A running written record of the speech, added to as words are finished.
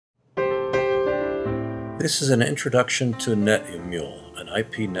This is an introduction to Netemul, an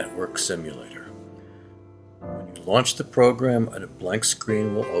IP network simulator. When you launch the program, a blank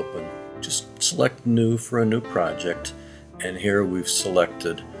screen will open. Just select New for a new project, and here we've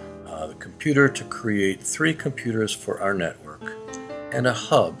selected the computer to create 3 computers for our network and a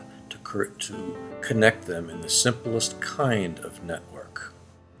hub to connect them in the simplest kind of network.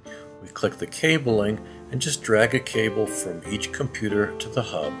 We click the cabling and just drag a cable from each computer to the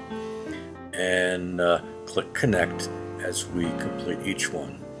hub and click Connect as we complete each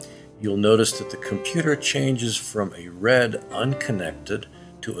one. You'll notice that the computer changes from a red unconnected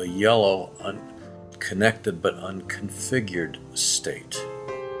to a yellow connected but unconfigured state.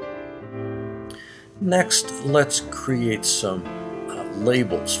 Next, let's create some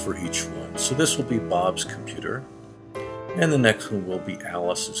labels for each one. So this will be Bob's computer, and the next one will be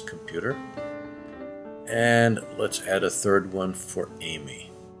Alice's computer, and let's add a third one for Amy.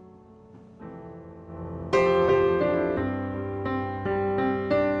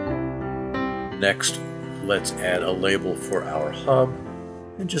 Next, let's add a label for our hub,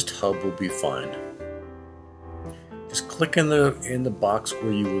 and just hub will be fine. Just click in the box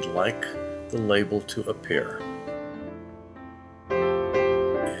where you would like the label to appear,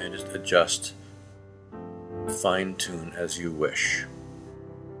 and just adjust, fine-tune as you wish.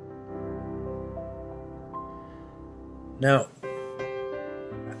 Now,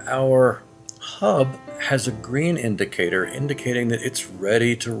 our hub has a green indicator indicating that it's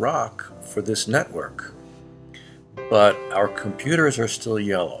ready to rock for this network, but our computers are still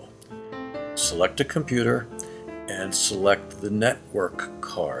yellow. Select a computer and select the network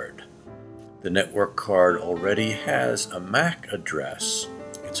card. The network card already has a MAC address,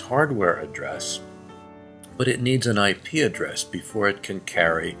 its hardware address, but it needs an IP address before it can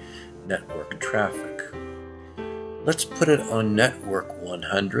carry network traffic. Let's put it on network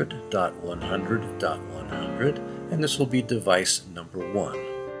 100.100.100, and this will be device number 1.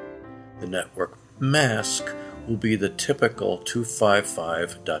 The network mask will be the typical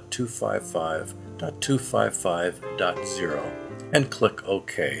 255.255.255.0, and click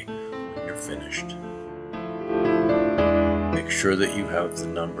OK when you're finished. Make sure that you have the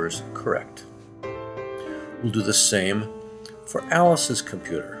numbers correct. We'll do the same for Alice's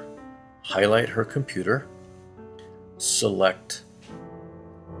computer. Highlight her computer, select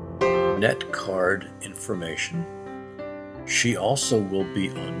net card information. She also will be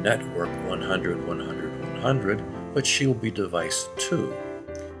on network 100.100.100, but she will be device 2.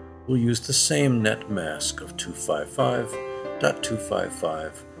 We'll use the same net mask of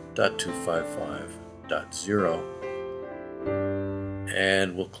 255.255.255.0,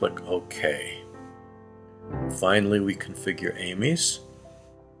 and we'll click OK. Finally, we configure Amy's,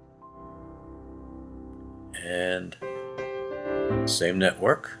 and same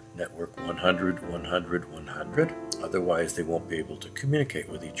network 100.100.100, otherwise they won't be able to communicate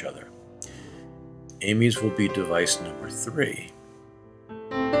with each other. Amy's will be device number 3,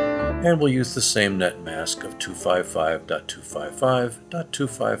 and we'll use the same net mask of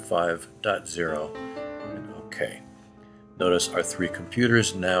 255.255.255.0, and OK. Notice our 3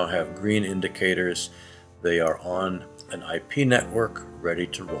 computers now have green indicators. They are on an IP network ready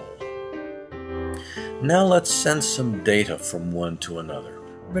to roll. Now let's send some data from one to another.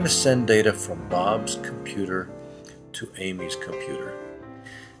 We're going to send data from Bob's computer to Amy's computer.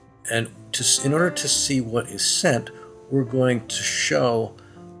 And in order to see what is sent, we're going to show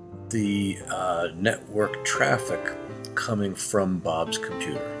the network traffic coming from Bob's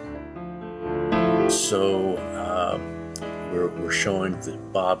computer. So we're showing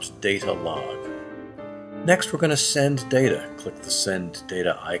Bob's data log. Next, we're going to send data. Click the Send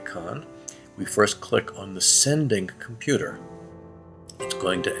Data icon. We first click on the sending computer. It's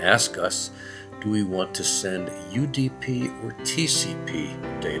going to ask us, do we want to send UDP or TCP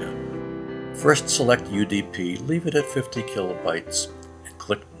data? First select UDP, leave it at 50 kilobytes, and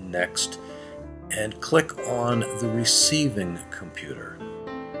click Next, and click on the receiving computer.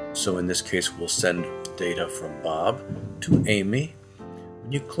 So in this case, we'll send data from Bob to Amy.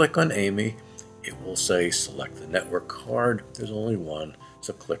 When you click on Amy, it will say select the network card. There's only one,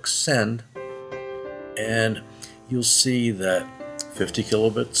 so click Send, and you'll see that 50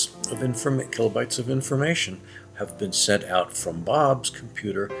 kilobytes of information have been sent out from Bob's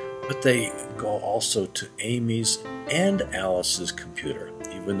computer, but they go also to Amy's and Alice's computer,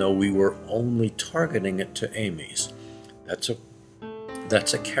 even though we were only targeting it to Amy's. That's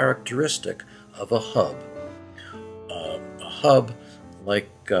a characteristic of a hub. A hub, like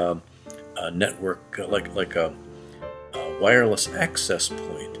a network, like a wireless access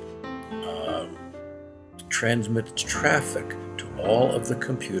point, transmits traffic to all of the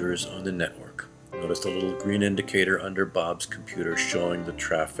computers on the network. Notice the little green indicator under Bob's computer showing the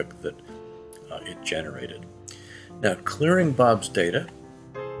traffic that it generated. Now, clearing Bob's data,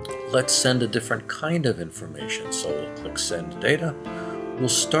 let's send a different kind of information. So we'll click Send Data. We'll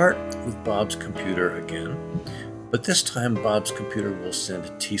start with Bob's computer again, but this time Bob's computer will send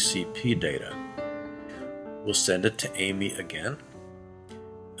TCP data. We'll send it to Amy again.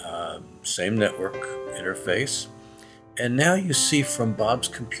 Same network interface. And now you see from Bob's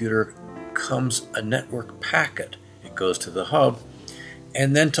computer comes a network packet. It goes to the hub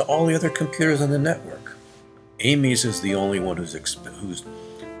and then to all the other computers on the network. Amy's is the only one who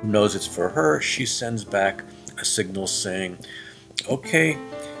knows it's for her. She sends back a signal saying, okay,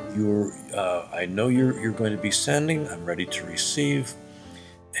 I know you're going to be sending. I'm ready to receive.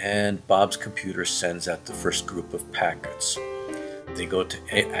 And Bob's computer sends out the first group of packets. They go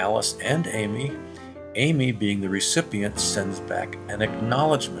to Alice and Amy. Amy, being the recipient, sends back an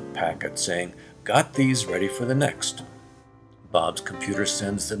acknowledgement packet saying, got these, ready for the next. Bob's computer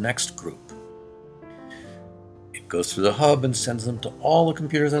sends the next group. It goes through the hub and sends them to all the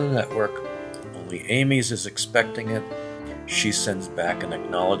computers on the network. Only Amy's is expecting it. She sends back an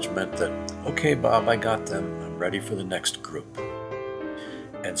acknowledgement that, okay, Bob, I got them. I'm ready for the next group.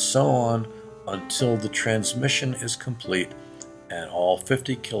 And so on until the transmission is complete and all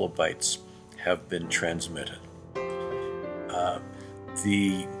 50 kilobytes have been transmitted.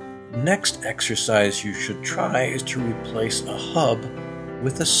 The next exercise you should try is to replace a hub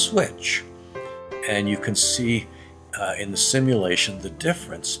with a switch. And you can see in the simulation the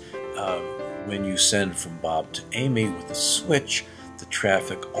difference. When you send from Bob to Amy with a switch, the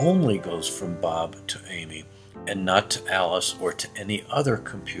traffic only goes from Bob to Amy and not to Alice or to any other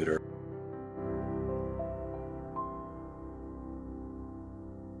computer.